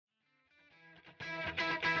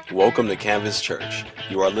Welcome to Canvas Church.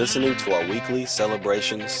 You are listening to our weekly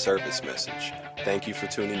celebration service message. Thank you for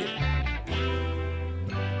tuning in.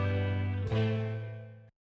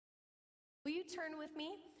 Will you turn with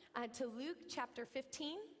me to Luke chapter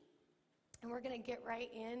 15? And we're going to get right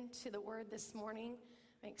into the word this morning.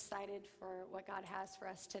 I'm excited for what God has for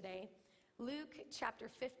us today. Luke chapter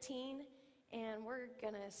 15, and we're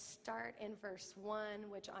going to start in verse 1,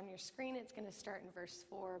 which on your screen it's going to start in verse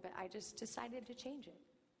 4, but I just decided to change it.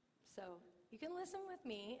 So you can listen with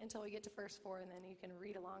me until we get to verse 4, and then you can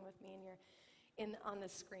read along with me on the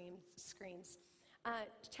screens.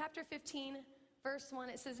 Chapter 15, verse 1,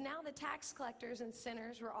 it says, "Now the tax collectors and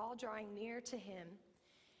sinners were all drawing near to him,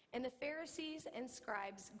 and the Pharisees and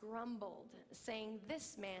scribes grumbled, saying,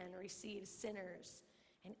 'This man receives sinners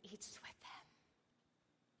and eats with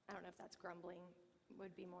them.'" I don't know if that's grumbling. It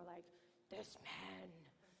would be more like, "This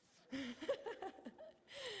man."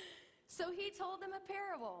 So he told them a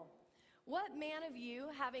parable. "What man of you,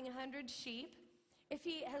 having 100 sheep, if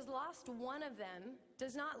he has lost one of them,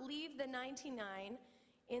 does not leave the 99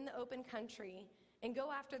 in the open country and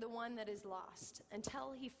go after the one that is lost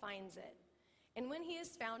until he finds it? And when he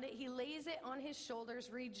has found it, he lays it on his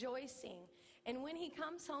shoulders, rejoicing. And when he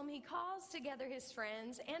comes home, he calls together his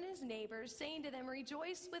friends and his neighbors, saying to them,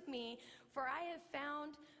 'Rejoice with me, for I have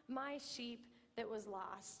found my sheep that was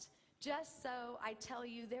lost.' Just so, I tell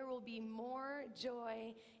you, there will be more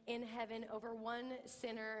joy in heaven over one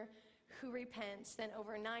sinner who repents than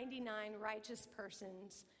over 99 righteous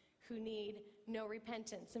persons who need no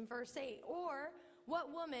repentance." In verse 8, "Or what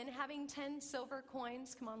woman having 10 silver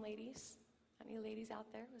coins," come on ladies, any ladies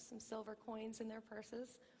out there with some silver coins in their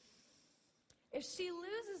purses, "if she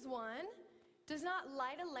loses one, does not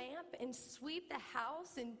light a lamp and sweep the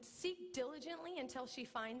house and seek diligently until she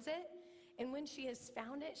finds it? And when she has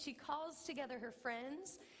found it, she calls together her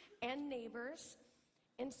friends and neighbors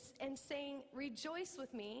and saying, 'Rejoice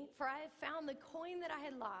with me, for I have found the coin that I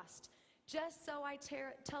had lost.' Just so, I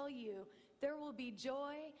tell you, there will be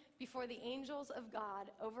joy before the angels of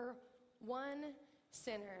God over one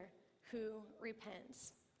sinner who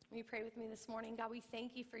repents." Will you pray with me this morning? God, we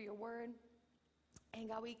thank you for your word. And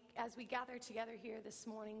God, as we gather together here this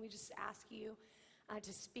morning, we just ask you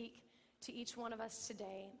to speak to each one of us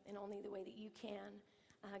today in only the way that you can.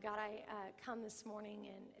 God, I come this morning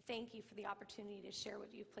and thank you for the opportunity to share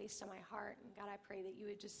what you've placed on my heart. And God, I pray that you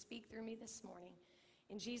would just speak through me this morning.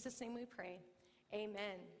 In Jesus' name we pray.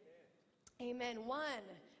 Amen. Amen.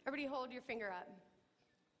 One. Everybody hold your finger up.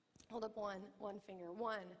 Hold up one finger.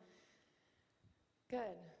 One.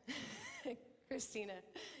 Good. Christina,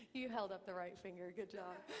 you held up the right finger. Good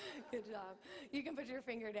job. Good job. You can put your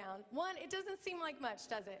finger down. One, it doesn't seem like much,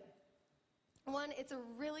 does it? One, it's a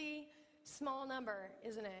really small number,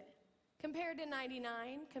 isn't it? Compared to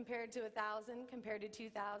 99, compared to 1,000, compared to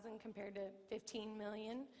 2,000, compared to 15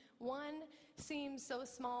 million. One seems so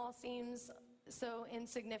small, seems so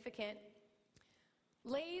insignificant.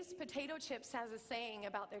 Lay's potato chips has a saying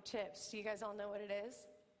about their chips. Do you guys all know what it is?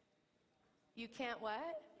 You can't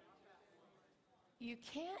what? You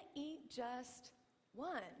can't eat just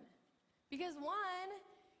one. Because one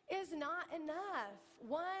is not enough.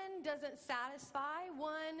 One doesn't satisfy.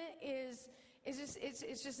 One is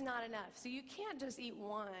just not enough. So you can't just eat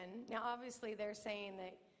one. Now, obviously, they're saying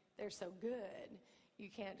that they're so good, you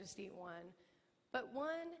can't just eat one. But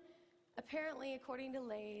one, apparently, according to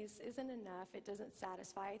Lay's, isn't enough. It doesn't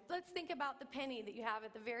satisfy. Let's think about the penny that you have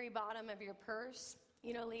at the very bottom of your purse.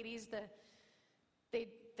 You know, ladies,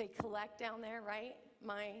 they collect down there, right?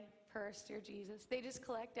 My purse, dear Jesus. They just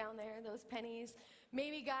collect down there, those pennies.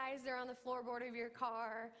 Maybe, guys, they're on the floorboard of your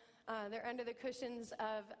car. They're under the cushions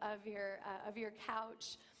of your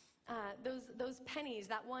couch. Those pennies,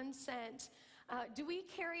 that 1 cent. Do we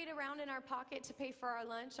carry it around in our pocket to pay for our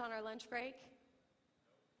lunch on our lunch break?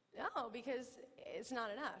 No, because it's not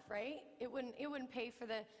enough, right? It wouldn't pay for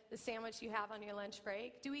the sandwich you have on your lunch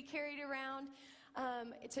break. Do we carry it around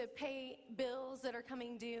to pay bills that are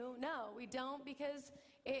coming due? No, we don't, because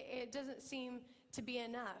it doesn't seem to be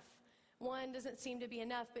enough. One doesn't seem to be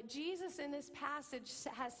enough. But Jesus in this passage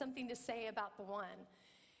has something to say about the one.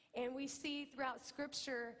 And we see throughout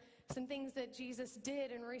Scripture some things that Jesus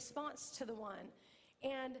did in response to the one.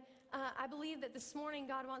 And I believe that this morning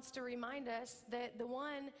God wants to remind us that the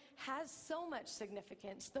one has so much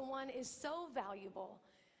significance. The one is so valuable.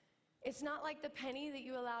 It's not like the penny that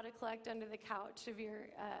you allow to collect under the couch of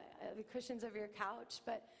the cushions of your couch,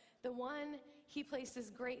 but the one he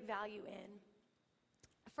places great value in.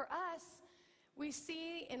 For us, we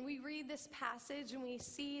see and we read this passage and we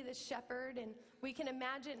see the shepherd, and we can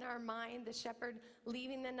imagine in our mind the shepherd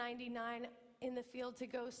leaving the 99 in the field to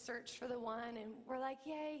go search for the one, and we're like,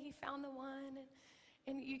 yay, he found the one.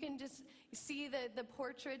 And you can just see the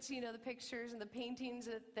portraits, the pictures and the paintings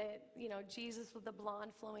that Jesus with the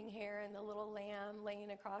blonde flowing hair and the little lamb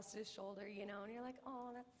laying across his shoulder, and you're like, oh,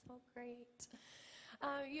 that's so great.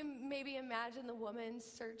 You maybe imagine the woman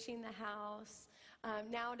searching the house.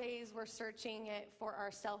 Nowadays, we're searching it for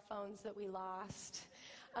our cell phones that we lost.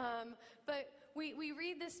 But we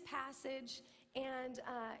read this passage, and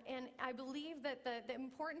I believe that the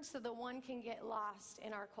importance of the one can get lost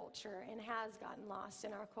in our culture and has gotten lost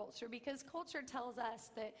in our culture, because culture tells us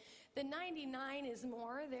that the 99 is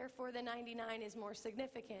more, therefore the 99 is more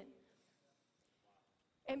significant.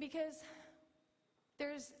 And because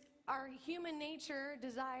there's our human nature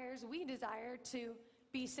we desire to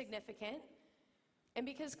be significant. And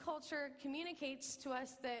because culture communicates to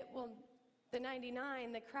us that, well, the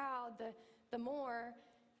 99, the crowd, the more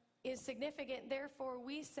is significant, therefore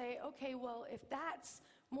we say, okay, well, if that's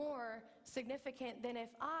more significant, then if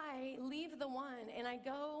I leave the one and I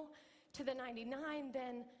go to the 99,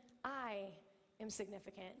 then I am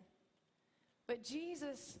significant. But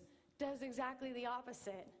Jesus does exactly the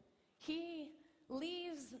opposite. He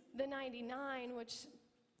leaves the 99, which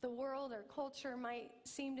the world or culture might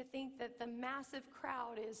seem to think that the massive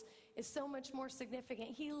crowd is so much more significant.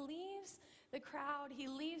 He leaves the crowd, he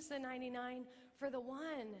leaves the 99 for the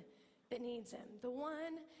one that needs him, the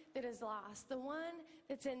one that is lost, the one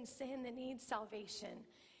that's in sin that needs salvation.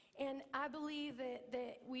 And I believe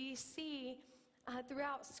that we see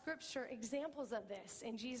throughout Scripture examples of this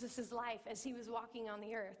in Jesus' life as he was walking on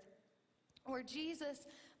the earth, where Jesus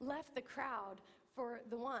left the crowd for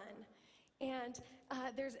the one. And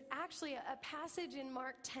there's actually a passage in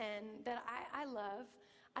Mark 10 that I love.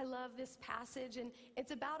 I love this passage, and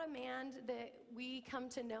it's about a man that we come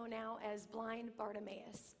to know now as blind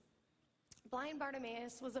Bartimaeus. Blind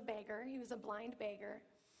Bartimaeus was a beggar. He was a blind beggar.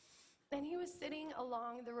 And he was sitting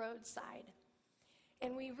along the roadside.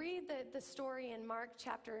 And we read the story in Mark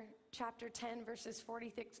chapter 10, verses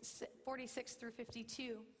 46 through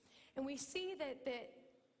 52. And we see that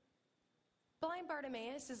blind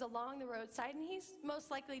Bartimaeus is along the roadside, and he's most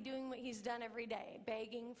likely doing what he's done every day,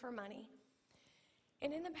 begging for money.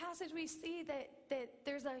 And in the passage, we see that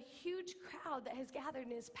there's a huge crowd that has gathered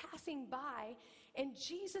and is passing by, and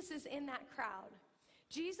Jesus is in that crowd.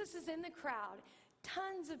 Jesus is in the crowd.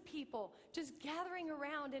 Tons of people just gathering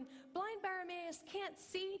around, and blind Bartimaeus can't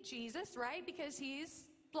see Jesus, right? Because he's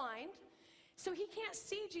blind. So he can't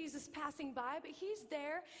see Jesus passing by, but he's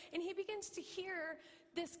there, and he begins to hear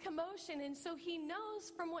this commotion. And so he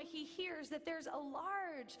knows from what he hears that there's a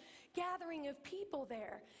large gathering of people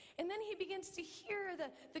there. And then he begins to hear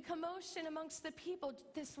the commotion amongst the people,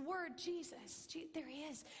 this word, Jesus. There he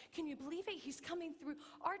is. Can you believe it? He's coming through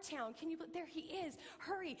our town. There he is.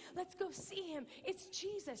 Hurry, let's go see him. It's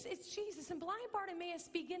Jesus. It's Jesus. And blind Bartimaeus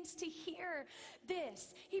begins to hear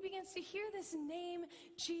this. He begins to hear this name,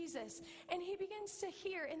 Jesus. And he begins to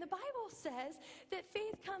hear. And the Bible says that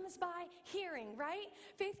faith comes by hearing, right?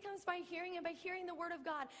 Faith comes by hearing, and by hearing the word of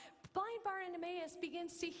God. Blind Bartimaeus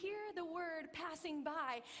begins to hear the word passing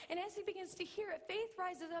by. And as he begins to hear it, faith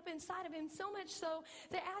rises up inside of him, so much so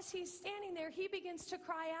that as he's standing there, he begins to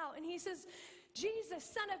cry out. And he says, Jesus,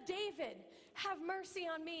 Son of David, have mercy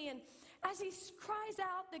on me. And as he cries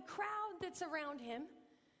out, the crowd that's around him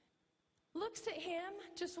looks at him,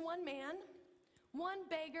 just one man, one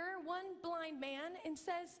beggar, one blind man, and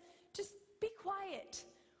says, just be quiet.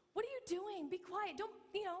 What are you doing? Be quiet.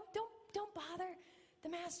 Don't bother the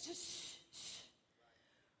mass. Just shh.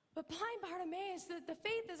 But blind Bartimaeus, the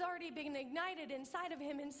faith has already been ignited inside of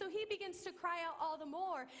him, and so he begins to cry out all the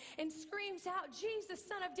more and screams out, Jesus,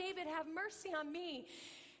 Son of David, have mercy on me.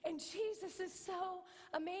 And Jesus is so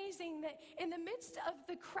amazing that in the midst of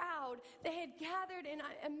the crowd that had gathered, and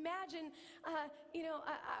I imagine,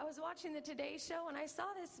 I was watching the Today Show, and I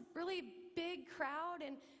saw this really big crowd,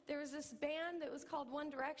 and there was this band that was called One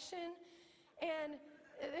Direction, and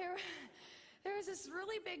there was this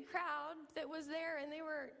really big crowd that was there, and they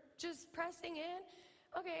were just pressing in.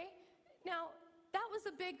 Okay, now that was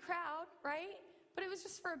a big crowd, right? But it was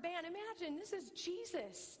just for a band. Imagine, this is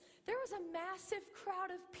Jesus. There was a massive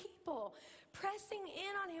crowd of people pressing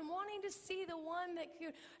in on him, wanting to see the one that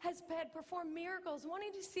had performed miracles,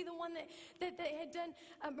 wanting to see the one that had done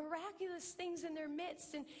miraculous things in their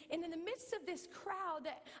midst. And in the midst of this crowd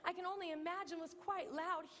that I can only imagine was quite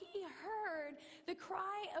loud, he heard the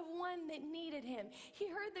cry of one that needed him.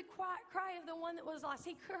 He heard the cry of the one that was lost.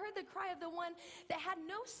 He heard the cry of the one that had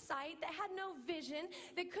no sight, that had no vision,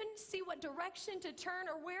 that couldn't see what direction to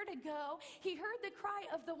turn or where to go. He heard the cry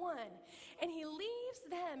of the one, and he leaves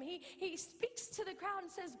them. He speaks to the crowd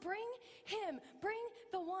and says, bring him, bring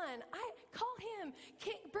the one. Call him,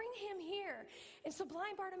 bring him here. And so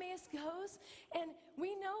blind Bartimaeus goes, and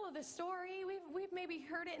we know the story. We've maybe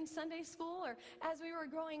heard it in Sunday school or as we were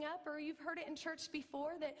growing up, or you've heard it in church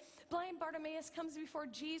before, that blind Bartimaeus comes before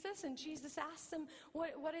Jesus, and Jesus asks him,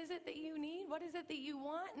 what is it that you need? What is it that you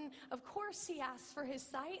want? And of course he asks for his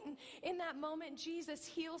sight, and in that moment Jesus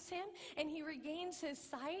heals him, and he regains his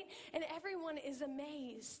sight, and everyone is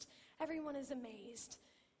amazed. Everyone is amazed.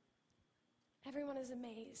 Everyone is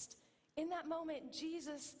amazed. In that moment,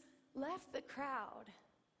 Jesus left the crowd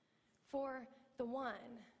for the one.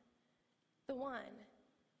 The one.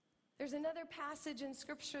 There's another passage in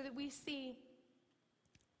Scripture that we see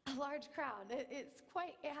a large crowd. It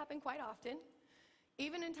happened quite often.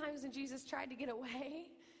 Even in times when Jesus tried to get away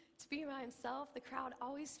to be by himself, the crowd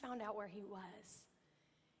always found out where he was.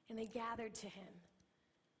 And they gathered to him.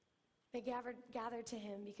 They gathered to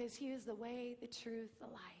him because he is the way, the truth, the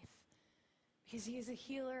life. Because he is a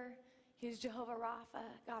healer. He is Jehovah Rapha,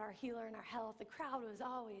 God our healer and our health. The crowd was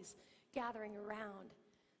always gathering around.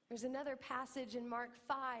 There's another passage in Mark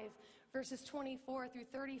 5, verses 24 through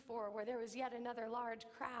 34, where there was yet another large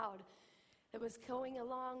crowd that was going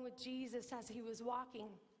along with Jesus as he was walking.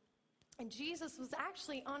 And Jesus was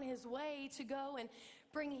actually on his way to go and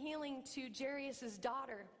bring healing to Jairus'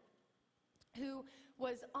 daughter, who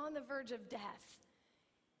was on the verge of death.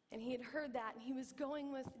 And he had heard that, and he was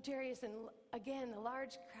going with Jairus, and again, the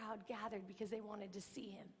large crowd gathered because they wanted to see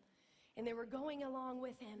him. And they were going along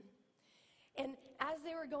with him. And as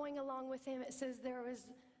they were going along with him, it says there was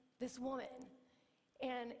this woman.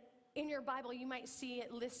 And in your Bible, you might see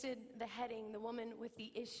it listed, the heading, the woman with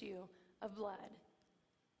the issue of blood.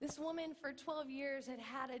 This woman for 12 years had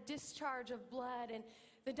had a discharge of blood, and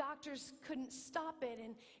the doctors couldn't stop it,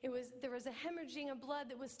 and there was a hemorrhaging of blood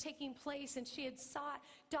that was taking place, and she had sought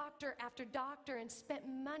doctor after doctor and spent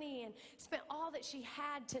money and spent all that she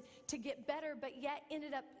had to get better, but yet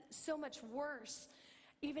ended up so much worse,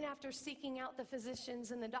 even after seeking out the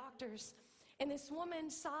physicians and the doctors. And this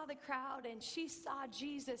woman saw the crowd, and she saw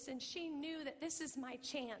Jesus, and she knew that this is my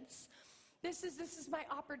chance. This is my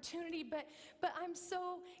opportunity, but I'm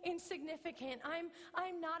so insignificant.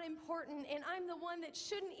 I'm not important, and I'm the one that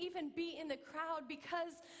shouldn't even be in the crowd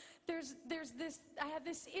because I have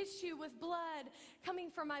this issue with blood coming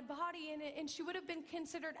from my body, and she would have been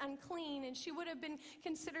considered unclean, and she would have been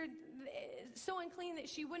considered so unclean that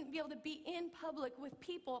she wouldn't be able to be in public with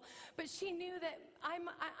people. But she knew that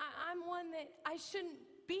I'm one that I shouldn't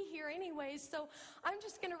be here anyways, so I'm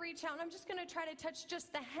just going to reach out and I'm just going to try to touch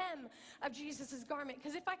just the hem of Jesus' garment,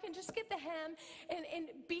 because if I can just get the hem and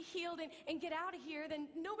be healed and get out of here, then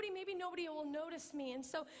maybe nobody will notice me. And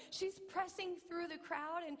so she's pressing through the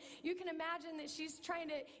crowd, and you can imagine that she's trying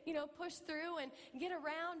to push through and get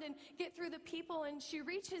around and get through the people, and she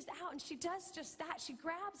reaches out and she does just that. She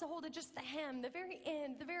grabs a hold of just the hem, the very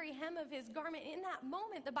end, the very hem of his garment. In that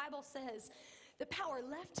moment, the Bible says the power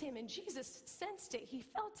left him, and Jesus sensed it. He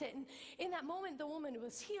felt it. And in that moment, the woman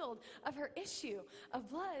was healed of her issue of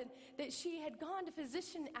blood that she had gone to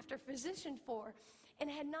physician after physician for and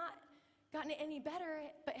had not gotten any better,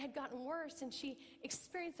 but had gotten worse. And she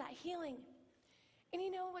experienced that healing. And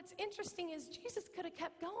what's interesting is Jesus could have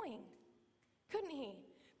kept going, couldn't he?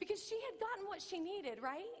 Because she had gotten what she needed,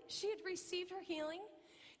 right? She had received her healing.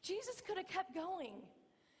 Jesus could have kept going.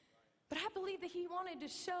 But I believe that he wanted to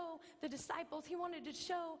show the disciples, he wanted to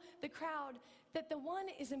show the crowd that the one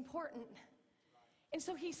is important. And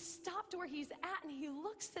so he stopped where he's at, and he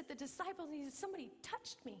looks at the disciples, and he says, somebody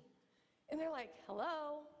touched me. And they're like,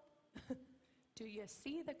 hello? Do you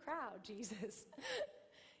see the crowd, Jesus?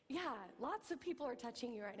 Yeah, lots of people are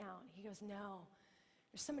touching you right now. He goes, no,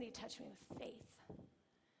 there's somebody who touched me with faith. There's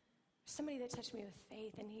somebody that touched me with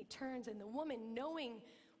faith. And he turns, and the woman, knowing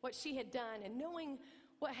what she had done and knowing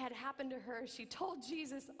what had happened to her, she told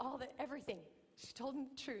Jesus everything. She told him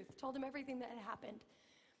the truth, told him everything that had happened.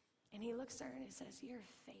 And he looks at her and he says, your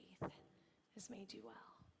faith has made you well.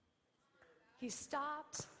 He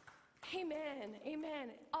stopped. Amen, amen.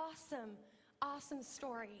 Awesome, awesome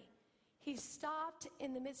story. He stopped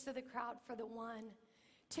in the midst of the crowd for the one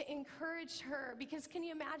to encourage her, because can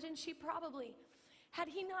you imagine, had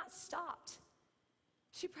he not stopped,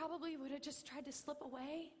 she probably would have just tried to slip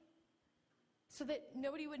away so that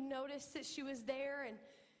nobody would notice that she was there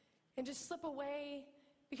and just slip away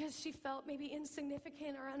because she felt maybe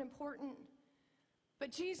insignificant or unimportant.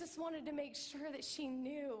 But Jesus wanted to make sure that she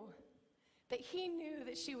knew, that he knew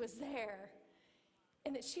that she was there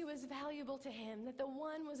and that she was valuable to him, that the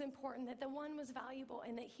one was important, that the one was valuable,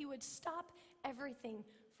 and that he would stop everything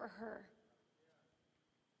for her.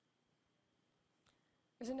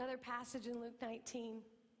 There's another passage in Luke 19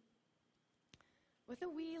 with a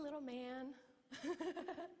wee little man.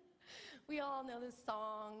 We all know this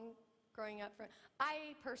song growing up.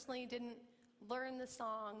 I personally didn't learn the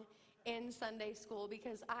song in Sunday school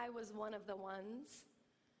because I was one of the ones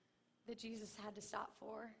that Jesus had to stop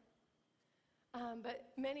for. But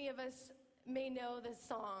many of us may know this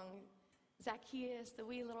song, Zacchaeus, the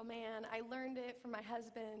wee little man. I learned it from my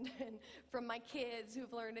husband and from my kids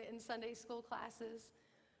who've learned it in Sunday school classes.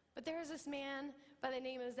 But there's this man by the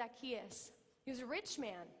name of Zacchaeus. He was a rich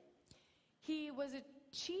man. He was a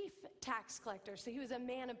chief tax collector, so he was a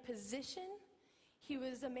man of position. He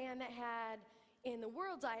was a man that had, in the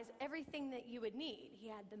world's eyes, everything that you would need. He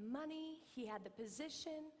had the money, he had the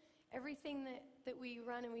position, everything that we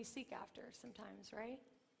run and we seek after sometimes, right?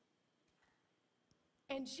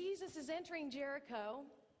 And Jesus is entering Jericho,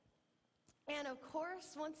 and of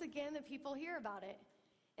course, once again, the people hear about it.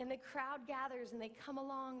 And the crowd gathers, and they come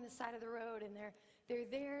along the side of the road, and they're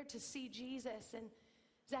there to see Jesus. And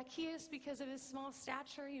Zacchaeus, because of his small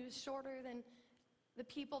stature, he was shorter than the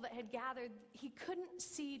people that had gathered. He couldn't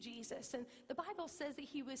see Jesus. And the Bible says that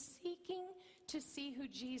he was seeking to see who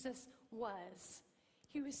Jesus was.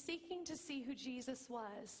 He was seeking to see who Jesus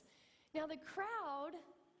was. Now, the crowd,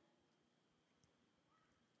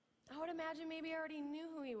 I would imagine maybe already knew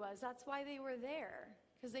who he was. That's why they were there,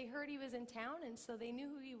 because they heard he was in town, and so they knew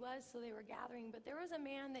who he was, so they were gathering. But there was a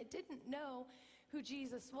man that didn't know who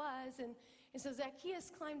Jesus was, and so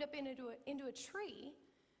Zacchaeus climbed up into a tree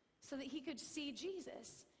so that he could see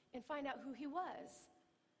Jesus and find out who he was.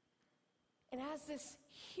 And as this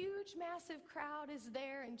huge, massive crowd is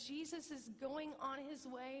there, and Jesus is going on his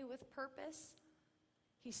way with purpose,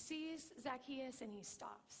 he sees Zacchaeus and he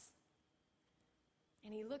stops.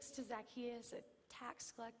 And he looks to Zacchaeus, a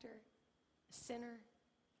tax collector, a sinner.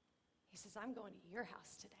 He says, I'm going to your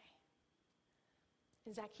house today.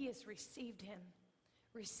 And Zacchaeus received him,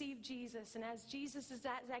 received Jesus. And as Jesus is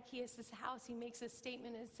at Zacchaeus' house, he makes a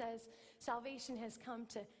statement and says, salvation has come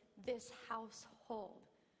to this household.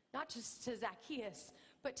 Not just to Zacchaeus,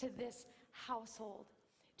 but to this household.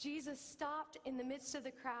 Jesus stopped in the midst of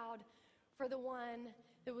the crowd for the one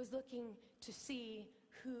that was looking to see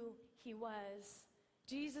who he was.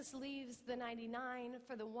 Jesus leaves the 99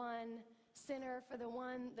 for the one sinner, for the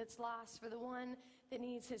one that's lost, for the one that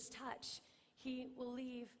needs his touch. He will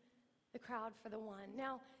leave the crowd for the one.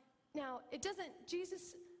 Now, it doesn't,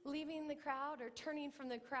 Jesus leaving the crowd or turning from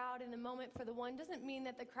the crowd in the moment for the one doesn't mean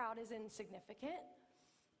that the crowd is insignificant.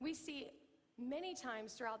 We see many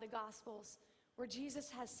times throughout the Gospels where Jesus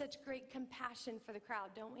has such great compassion for the crowd,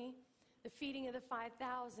 don't we? The feeding of the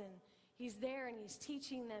 5,000. He's there and he's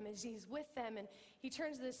teaching them as he's with them. And he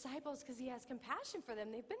turns to the disciples because he has compassion for them.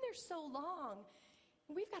 They've been there so long.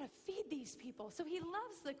 We've got to feed these people. So he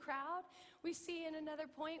loves the crowd. We see in another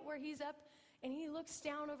point where he's up and he looks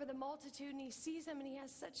down over the multitude and he sees them and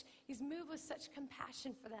he's moved with such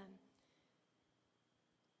compassion for them.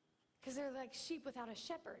 Because they're like sheep without a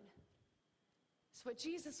shepherd. It's what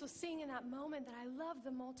Jesus was seeing in that moment, that I love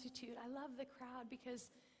the multitude. I love the crowd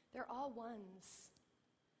because they're all ones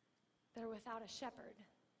that are without a shepherd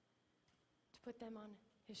to put them on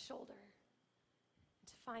his shoulder,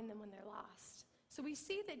 to find them when they're lost. So we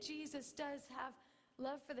see that Jesus does have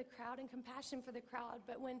love for the crowd and compassion for the crowd,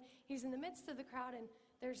 but when he's in the midst of the crowd and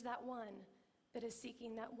there's that one that is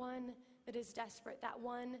seeking, that one that is desperate, that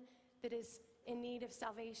one that is in need of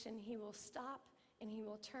salvation, he will stop and he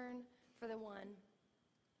will turn for the one.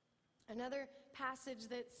 Another passage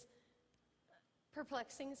that's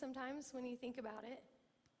perplexing sometimes when you think about it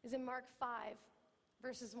is in Mark 5,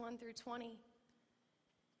 verses 1 through 20.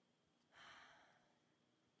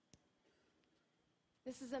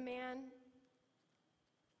 This is a man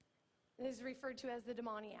that is referred to as the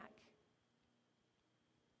demoniac.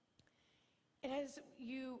 And as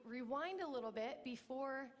you rewind a little bit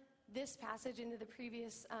before this passage into the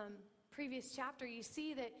previous chapter, you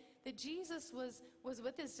see that Jesus was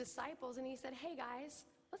with his disciples, and he said, hey guys,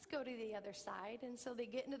 let's go to the other side. And so they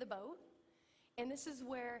get into the boat, and this is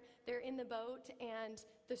where they're in the boat and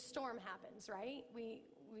the storm happens, right?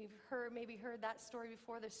 We've heard that story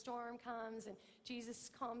before. The storm comes and Jesus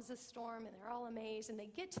calms the storm, and they're all amazed, and they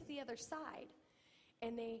get to the other side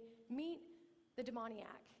and they meet the demoniac.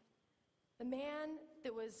 The man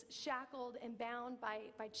that was shackled and bound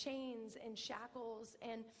by chains and shackles,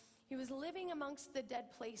 and he was living amongst the dead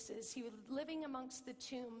places. He was living amongst the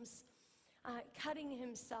tombs, cutting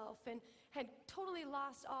himself, and had totally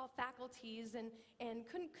lost all faculties and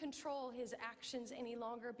couldn't control his actions any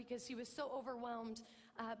longer because he was so overwhelmed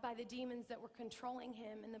by the demons that were controlling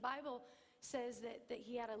him. And the Bible says that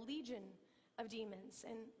he had a legion of demons.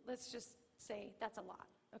 And let's just say, that's a lot,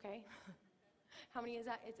 okay? How many is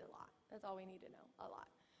that? It's a lot. That's all we need to know, a lot.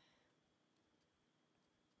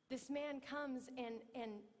 This man comes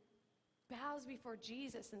and bows before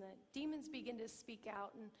Jesus, and the demons begin to speak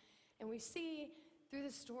out. And we see through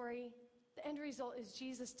the story, the end result is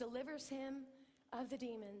Jesus delivers him of the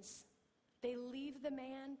demons. They leave the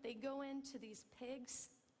man. They go into these pigs,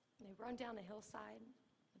 and they run down the hillside.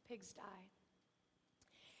 The pigs die.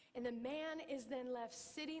 And the man is then left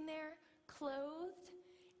sitting there, clothed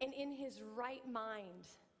and in his right mind.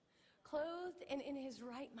 Clothed and in his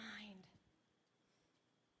right mind.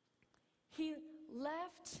 He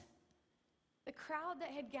left the crowd that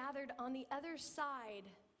had gathered on the other side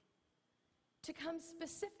to come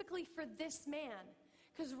specifically for this man.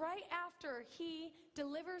 Because right after he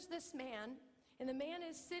delivers this man, and the man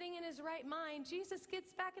is sitting in his right mind, Jesus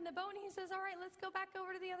gets back in the boat and he says, all right, let's go back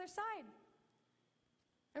over to the other side.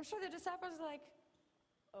 I'm sure the disciples are like,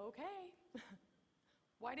 okay.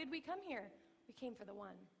 Why did we come here? We came for the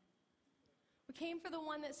one. We came for the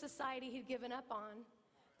one that society had given up on.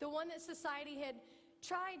 The one that society had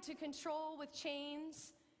tried to control with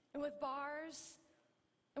chains and with bars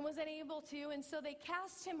and was unable to. And so they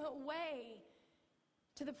cast him away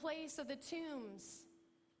to the place of the tombs,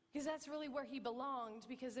 because that's really where he belonged,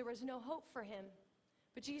 because there was no hope for him.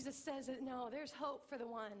 But Jesus says that no, there's hope for the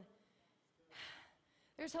one.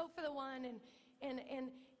 There's hope for the one. And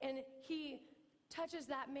he touches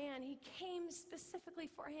that man. He came specifically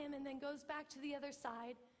for him and then goes back to the other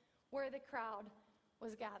side where the crowd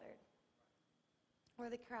was gathered. Where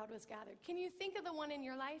the crowd was gathered. Can you think of the one in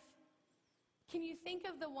your life? Can you think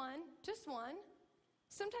of the one, just one?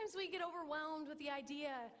 Sometimes we get overwhelmed with the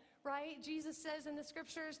idea, right? Jesus says in the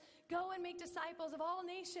scriptures, go and make disciples of all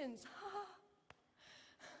nations.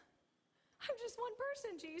 I'm just one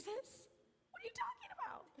person, Jesus. What are you talking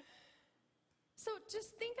about? So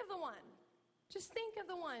just think of the one. Just think of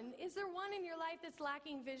the one. Is there one in your life that's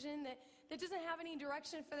lacking vision, that doesn't have any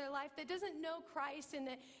direction for their life, that doesn't know Christ, and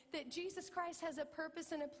that Jesus Christ has a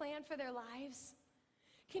purpose and a plan for their lives?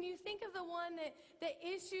 Can you think of the one that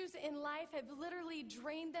issues in life have literally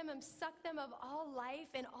drained them and sucked them of all life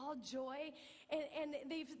and all joy, and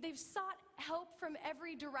they've sought help from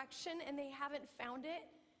every direction and they haven't found it,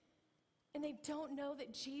 and they don't know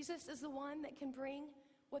that Jesus is the one that can bring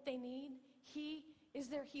what they need? He is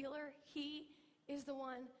their healer. He is the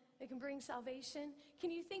one that can bring salvation. Can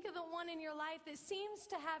you think of the one in your life that seems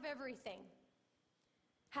to have everything?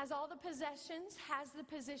 Has all the possessions, has the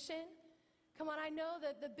position. Come on, I know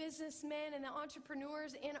that the businessmen and the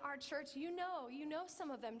entrepreneurs in our church, you know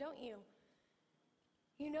some of them, don't you?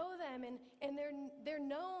 You know them, and they're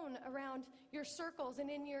known around your circles and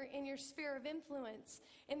in your sphere of influence.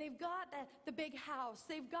 And they've got the big house,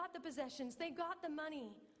 they've got the possessions, they've got the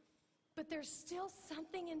money. But there's still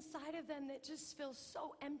something inside of them that just feels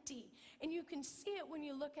so empty. And you can see it when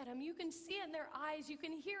you look at them. You can see it in their eyes. You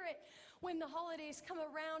can hear it when the holidays come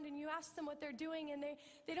around and you ask them what they're doing, and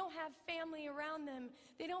they don't have family around them.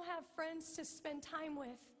 They don't have friends to spend time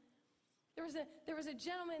with. There was a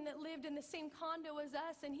gentleman that lived in the same condo as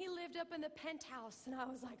us, and he lived up in the penthouse. And I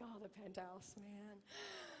was like, oh, the penthouse, man.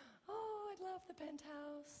 Oh, I'd love the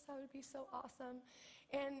penthouse. That would be so awesome.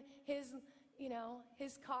 And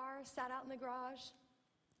his car sat out in the garage.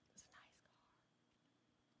 It was a nice car.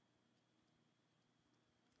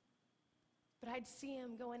 But I'd see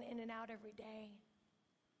him going in and out every day.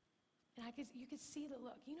 And you could see the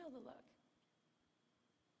look. You know the look.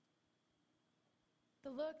 The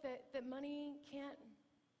look that money can't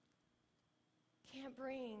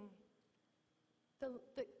bring. The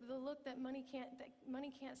look that money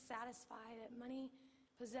can't satisfy, that money,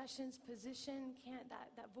 possessions, position can't,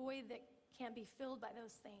 that void that can't be filled by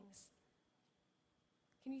those things.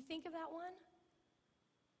 Can you think of that one?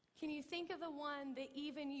 Can you think of the one that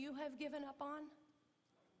even you have given up on?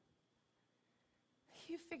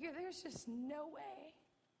 You figure there's just no way.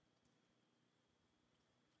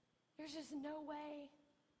 There's just no way.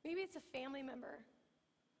 Maybe it's a family member.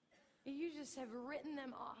 You just have written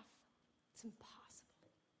them off. It's impossible.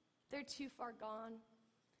 They're too far gone.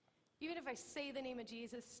 Even if I say the name of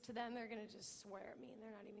Jesus to them, they're going to just swear at me, and they're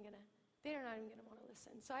not even going to want to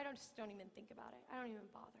listen. So I don't even think about it. I don't even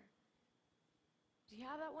bother. Do you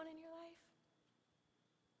have that one in your life?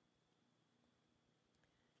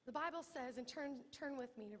 The Bible says, and turn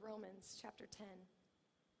with me to Romans chapter 10.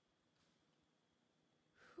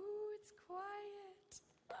 Ooh, it's quiet.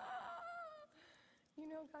 You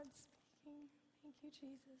know God's speaking. Thank you,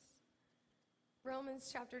 Jesus. Romans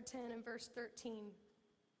chapter 10 and verse 13.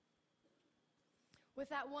 With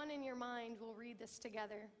that one in your mind, we'll read this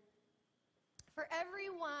together. For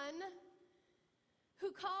everyone who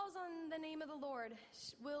calls on the name of the Lord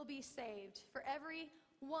will be saved. For every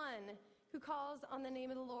one who calls on the name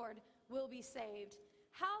of the Lord will be saved.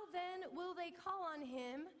 How then will they call on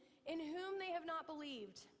him in whom they have not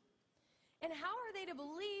believed? And how are they to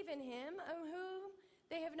believe in him of whom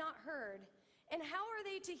they have not heard? And how are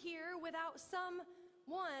they to hear without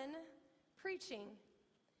someone preaching?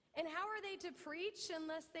 And how are they to preach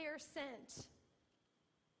unless they are sent?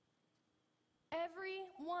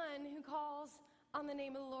 Everyone who calls on the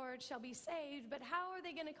name of the Lord shall be saved, but how are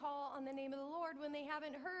they going to call on the name of the Lord when they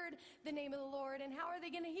haven't heard the name of the Lord? And how are they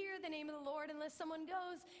going to hear the name of the Lord unless someone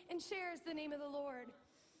goes and shares the name of the Lord?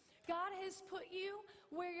 God has put you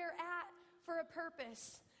where you're at for a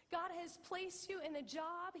purpose. God has placed you in the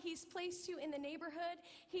job. He's placed you in the neighborhood.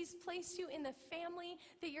 He's placed you in the family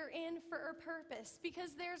that you're in for a purpose,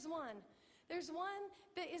 because there's one. There's one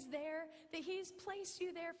that is there, that he's placed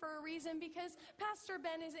you there for a reason, because Pastor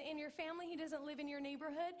Ben isn't in your family. He doesn't live in your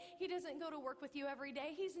neighborhood. He doesn't go to work with you every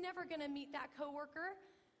day. He's never going to meet that coworker.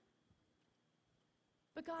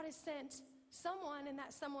 But God has sent someone, and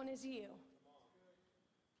that someone is you.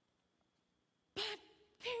 But,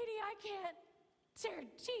 Katie, I can't share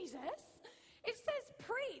Jesus. It says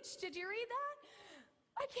preach. Did you read that?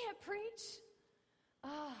 I can't preach.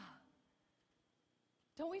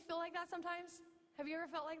 Don't we feel like that sometimes? Have you ever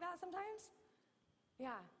felt like that sometimes?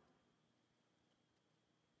 Yeah.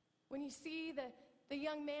 When you see the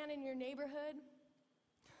young man in your neighborhood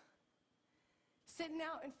sitting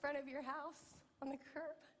out in front of your house on the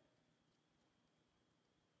curb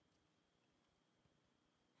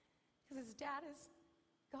because his dad is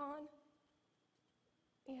gone.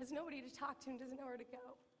 He has nobody to talk to and doesn't know where to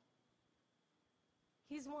go.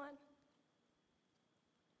 He's one.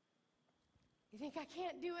 You think, I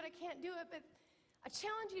can't do it, but I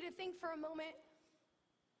challenge you to think for a moment,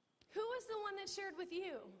 who was the one that shared with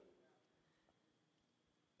you?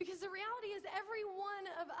 Because the reality is every one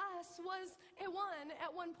of us was a one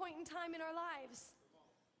at one point in time in our lives.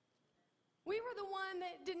 We were the one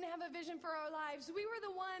that didn't have a vision for our lives. We were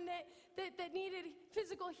the one that needed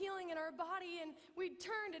physical healing in our body, and we'd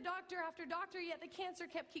turn to doctor after doctor, yet the cancer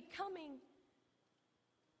keep coming.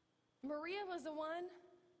 Maria was the one.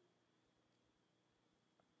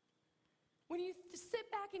 When you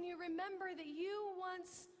sit back and you remember that you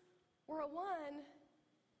once were a one,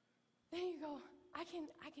 then you go, I can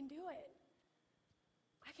do it.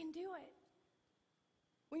 I can do it.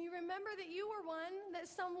 When you remember that you were one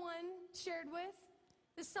that someone shared with,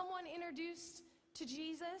 that someone introduced to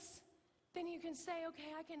Jesus, then you can say,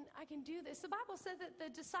 okay, I can do this. The Bible said that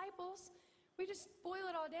the disciples, we just boil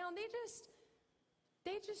it all down, they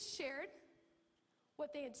just shared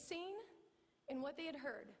what they had seen and what they had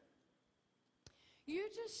heard. You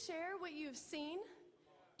just share what you've seen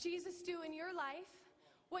Jesus do in your life,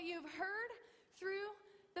 what you've heard through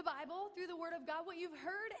the Bible, through the Word of God, what you've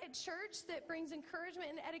heard at church that brings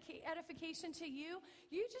encouragement and edification to you.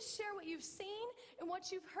 You just share what you've seen and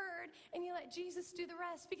what you've heard, and you let Jesus do the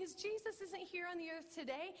rest. Because Jesus isn't here on the earth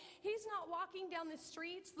today. He's not walking down the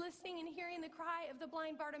streets listening and hearing the cry of the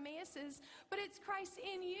blind Bartimaeus, but it's Christ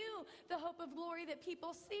in you, the hope of glory that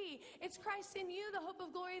people see. It's Christ in you, the hope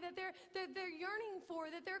of glory that they're yearning for,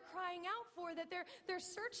 that they're crying out for, that they're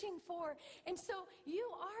searching for. And so you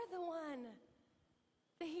are the one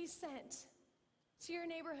that he sent to your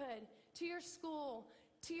neighborhood, to your school,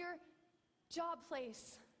 to your job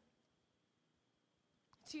place,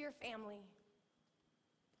 to your family.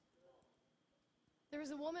 There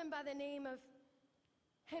was a woman by the name of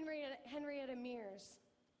Henrietta Mears.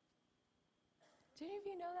 Do any of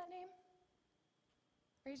you know that name?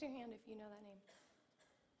 Raise your hand if you know that name.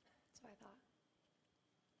 That's what I thought.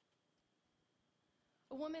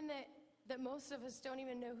 A woman that most of us don't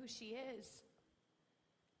even know who she is.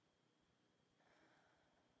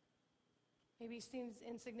 Maybe seems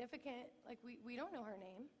insignificant, like we don't know her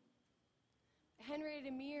name.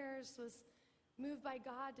 Henrietta Mears was moved by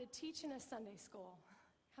God to teach in a Sunday school.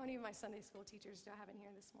 How many of my Sunday school teachers do I have in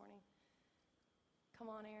here this morning? Come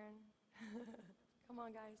on, Aaron. Come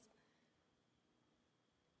on, guys.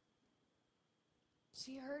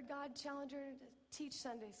 She heard God challenge her to teach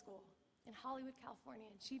Sunday school in Hollywood, California,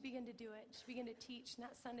 and she began to do it. She began to teach, and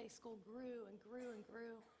that Sunday school grew and grew and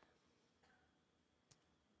grew.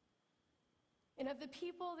 And of the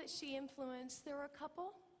people that she influenced, there were a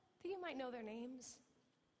couple that you might know their names.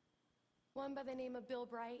 One by the name of Bill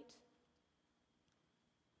Bright.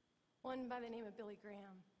 One by the name of Billy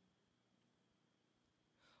Graham.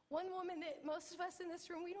 One woman that most of us in this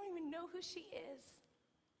room, we don't even know who she is.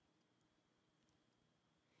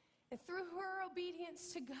 And through her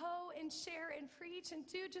obedience to go and share and preach and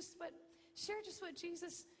share just what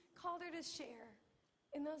Jesus called her to share,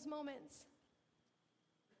 in those moments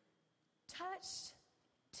touched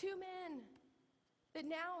two men that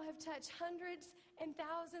now have touched hundreds and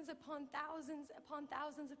thousands upon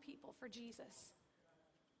thousands of people for Jesus.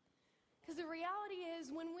 Because the reality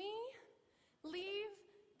is, when we leave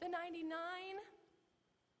the 99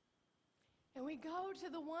 and we go to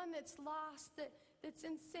the one that's lost, that's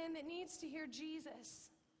in sin, that needs to hear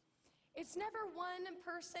Jesus, it's never one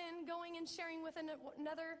person going and sharing with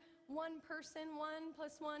another one person. 1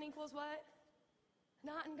 + 1 = what?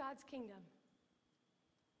 Not in God's kingdom.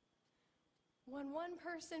 When one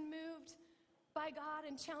person moved by God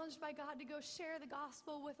and challenged by God to go share the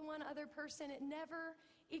gospel with one other person, it never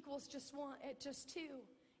equals just two.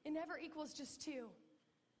 It never equals just two.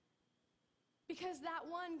 Because that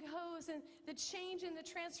one goes, and the change and the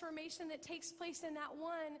transformation that takes place in that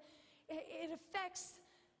one, it affects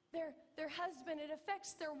their husband, it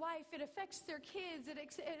affects their wife, it affects their kids, it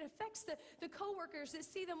affects the coworkers that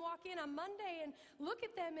see them walk in on Monday and look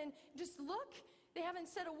at them and just look. They haven't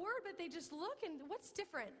said a word, but they just look, and what's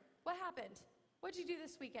different? What happened? What'd you do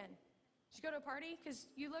this weekend? Did you go to a party? Because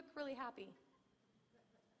you look really happy.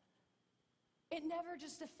 It never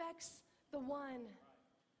just affects the one,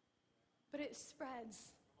 but it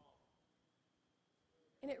spreads.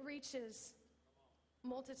 And it reaches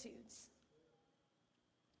multitudes.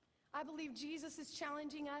 I believe Jesus is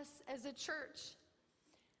challenging us as a church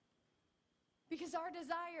because our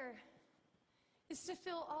desire is to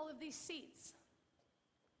fill all of these seats.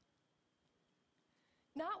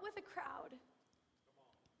 Not with a crowd,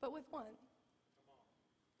 but with one.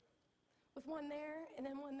 With one there, and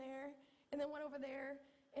then one there, and then one over there,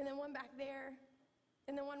 and then one back there,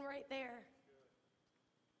 and then one right there.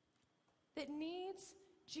 That needs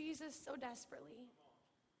Jesus so desperately.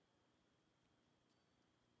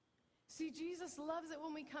 See, Jesus loves it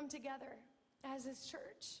when we come together as his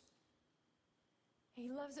church. He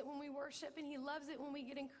loves it when we worship, and he loves it when we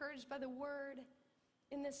get encouraged by the word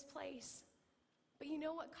in this place. But you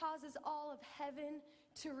know what causes all of heaven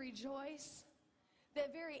to rejoice? The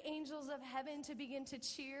very angels of heaven to begin to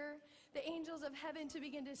cheer, the angels of heaven to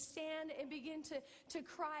begin to stand and begin to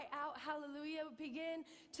cry out, hallelujah, begin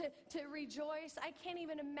to rejoice. I can't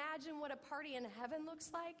even imagine what a party in heaven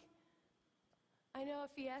looks like. I know a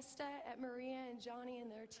fiesta at Maria and Johnny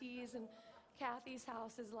and their teas and Kathy's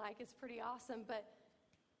house is like. It's pretty awesome, but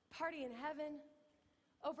party in heaven,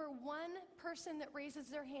 over one person that raises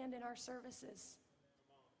their hand in our services,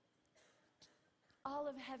 all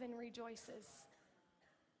of heaven rejoices.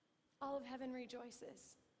 All of heaven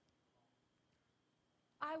rejoices.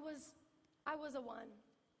 I was a one.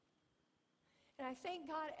 And I thank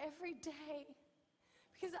God every day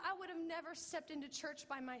because I would have never stepped into church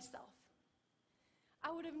by myself.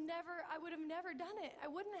 I would have never done it. I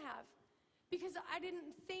wouldn't have, because I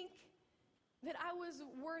didn't think that I was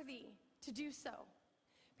worthy to do so.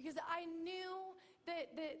 Because I knew that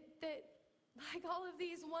like all of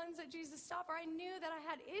these ones that Jesus stopped for, I knew that I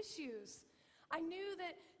had issues. I knew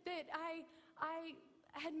that I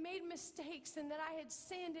had made mistakes and that I had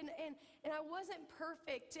sinned and I wasn't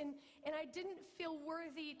perfect and I didn't feel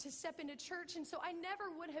worthy to step into church. And so I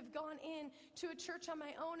never would have gone in to a church on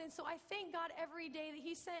my own. And so I thank God every day that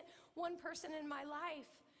he sent one person in my life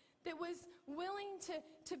that was willing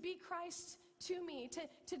to be Christ to me,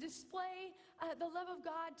 to display the love of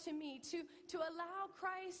God to me, to allow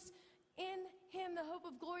Christ in him, the hope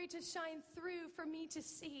of glory, to shine through for me to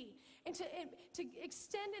see, and to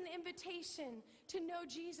extend an invitation to know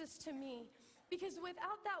Jesus to me. Because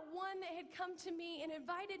without that one that had come to me and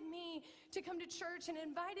invited me to come to church and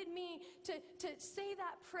invited me to say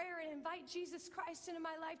that prayer and invite Jesus Christ into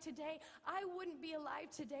my life today, I wouldn't be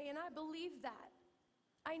alive today, and I believe that.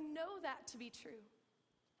 I know that to be true.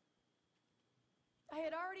 I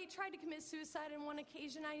had already tried to commit suicide on one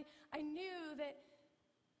occasion. I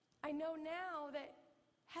know now that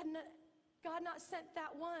had God not sent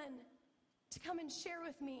that one to come and share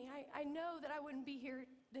with me, I know that I wouldn't be here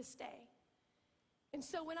this day. And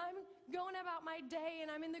so when I'm going about my day and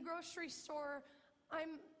I'm in the grocery store,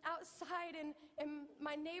 I'm outside and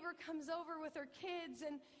my neighbor comes over with her kids,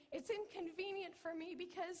 and it's inconvenient for me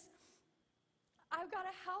because I've got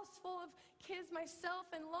a house full of kids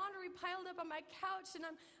myself and laundry piled up on my couch, and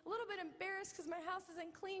I'm a little bit embarrassed because my house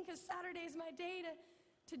isn't clean because Saturday is my day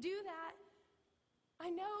to do that. I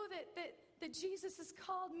know that Jesus has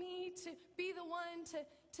called me to be the one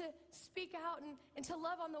to speak out and to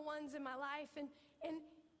love on the ones in my life.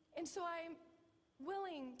 And so I'm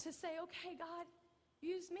willing to say, okay, God,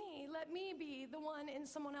 use me. Let me be the one in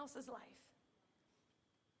someone else's life.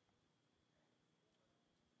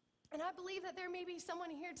 And I believe that there may be someone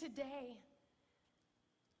here today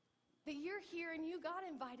that you're here and you got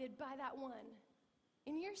invited by that one.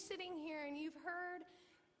 And you're sitting here and you've heard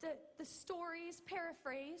the stories,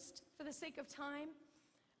 paraphrased for the sake of time,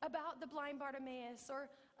 about the blind Bartimaeus, or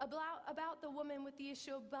about the woman with the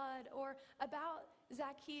issue of blood, or about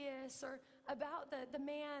Zacchaeus, or about the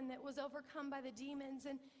man that was overcome by the demons.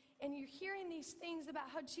 And you're hearing these things about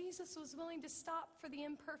how Jesus was willing to stop for the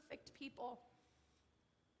imperfect people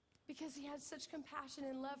because he had such compassion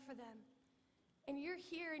and love for them. And you're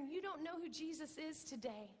here and you don't know who Jesus is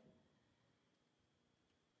today.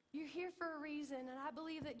 You're here for a reason, and I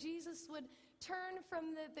believe that Jesus would turn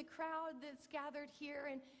from the crowd that's gathered here,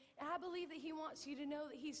 and I believe that he wants you to know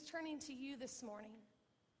that he's turning to you this morning,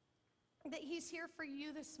 that he's here for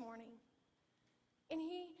you this morning, and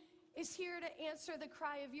he is here to answer the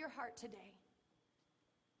cry of your heart today.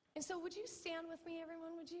 And so would you stand with me,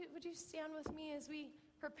 everyone? Would you stand with me as we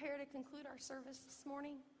prepare to conclude our service this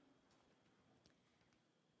morning?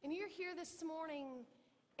 And you're here this morning,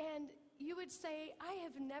 and you would say, I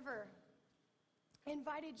have never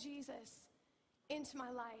invited Jesus into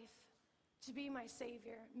my life to be my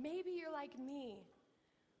Savior. Maybe you're like me.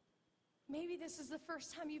 Maybe this is the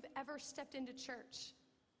first time you've ever stepped into church.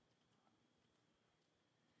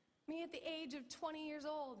 Me at the age of 20 years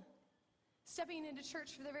old, stepping into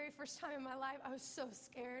church for the very first time in my life, I was so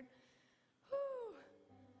scared. Whew.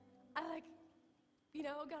 I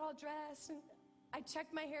got all dressed, and I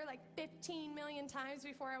checked my hair like 15 million times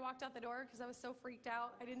before I walked out the door because I was so freaked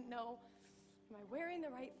out. I didn't know, am I wearing the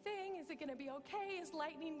right thing? Is it going to be okay? Is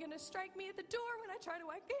lightning going to strike me at the door when I try to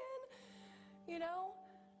walk in?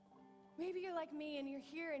 Maybe you're like me and you're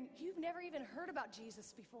here and you've never even heard about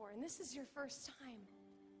Jesus before, and this is your first time.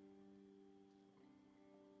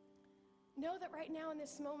 Know that right now in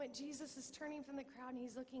this moment, Jesus is turning from the crowd and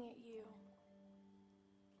he's looking at you.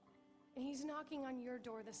 And he's knocking on your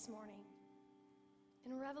door this morning.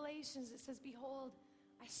 In Revelations, it says, behold,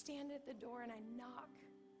 I stand at the door and I knock.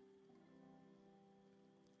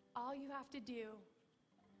 All you have to do,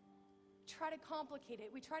 try to complicate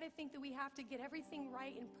it. We try to think that we have to get everything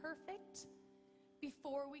right and perfect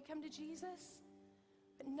before we come to Jesus.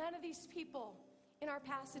 But none of these people in our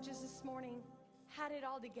passages this morning had it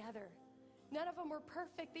all together. None of them were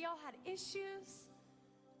perfect. They all had issues.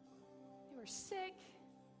 They were sick.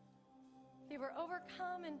 They were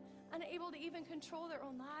overcome and unable to even control their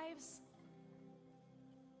own lives.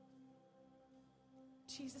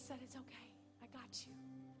 Jesus said, it's okay. I got you.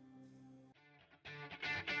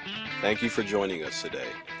 Thank you for joining us today.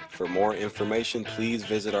 For more information, please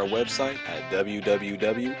visit our website at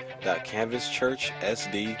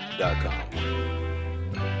www.canvaschurchsd.com.